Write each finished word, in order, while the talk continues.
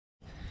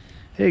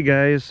Hey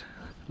guys,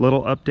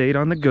 little update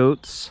on the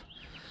goats.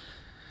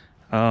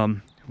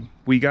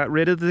 We got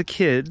rid of the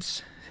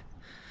kids,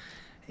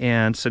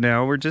 and so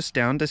now we're just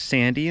down to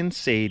Sandy and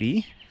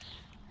Sadie.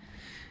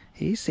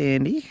 Hey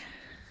Sandy.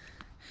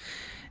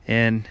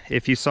 And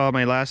if you saw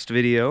my last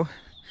video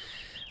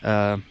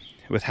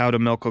with how to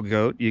milk a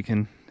goat, you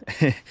can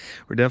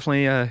we're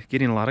definitely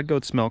getting a lot of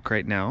goat's milk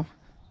right now.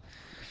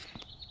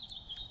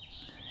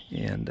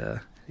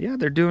 And yeah,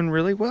 they're doing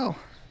really well.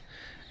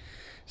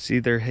 See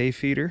their hay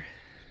feeder?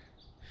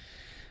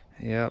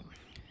 Yep.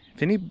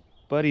 If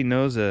anybody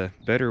knows a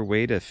better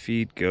way to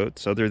feed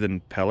goats other than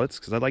pellets,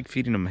 because I like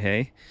feeding them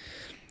hay,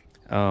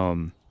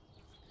 but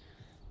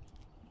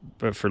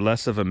for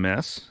less of a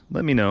mess,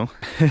 let me know.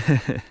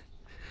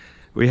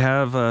 We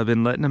have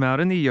been letting them out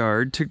in the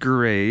yard to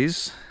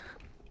graze.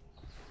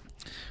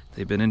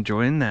 They've been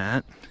enjoying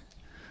that.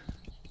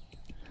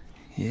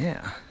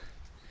 Yeah.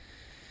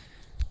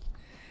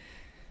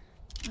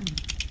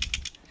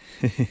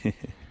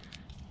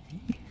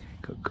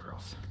 Good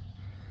girls.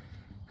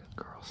 Good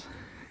girls.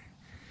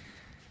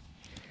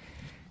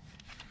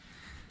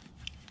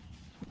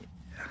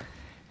 Yeah.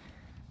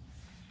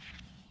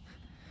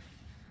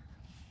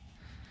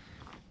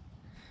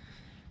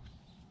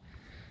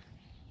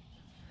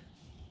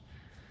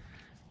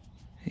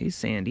 Hey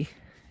Sandy.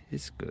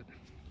 It's good.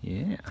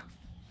 Yeah.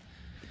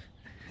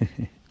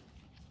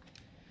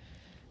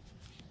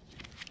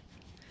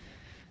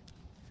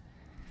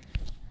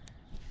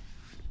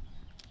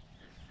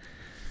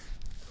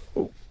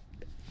 Oh.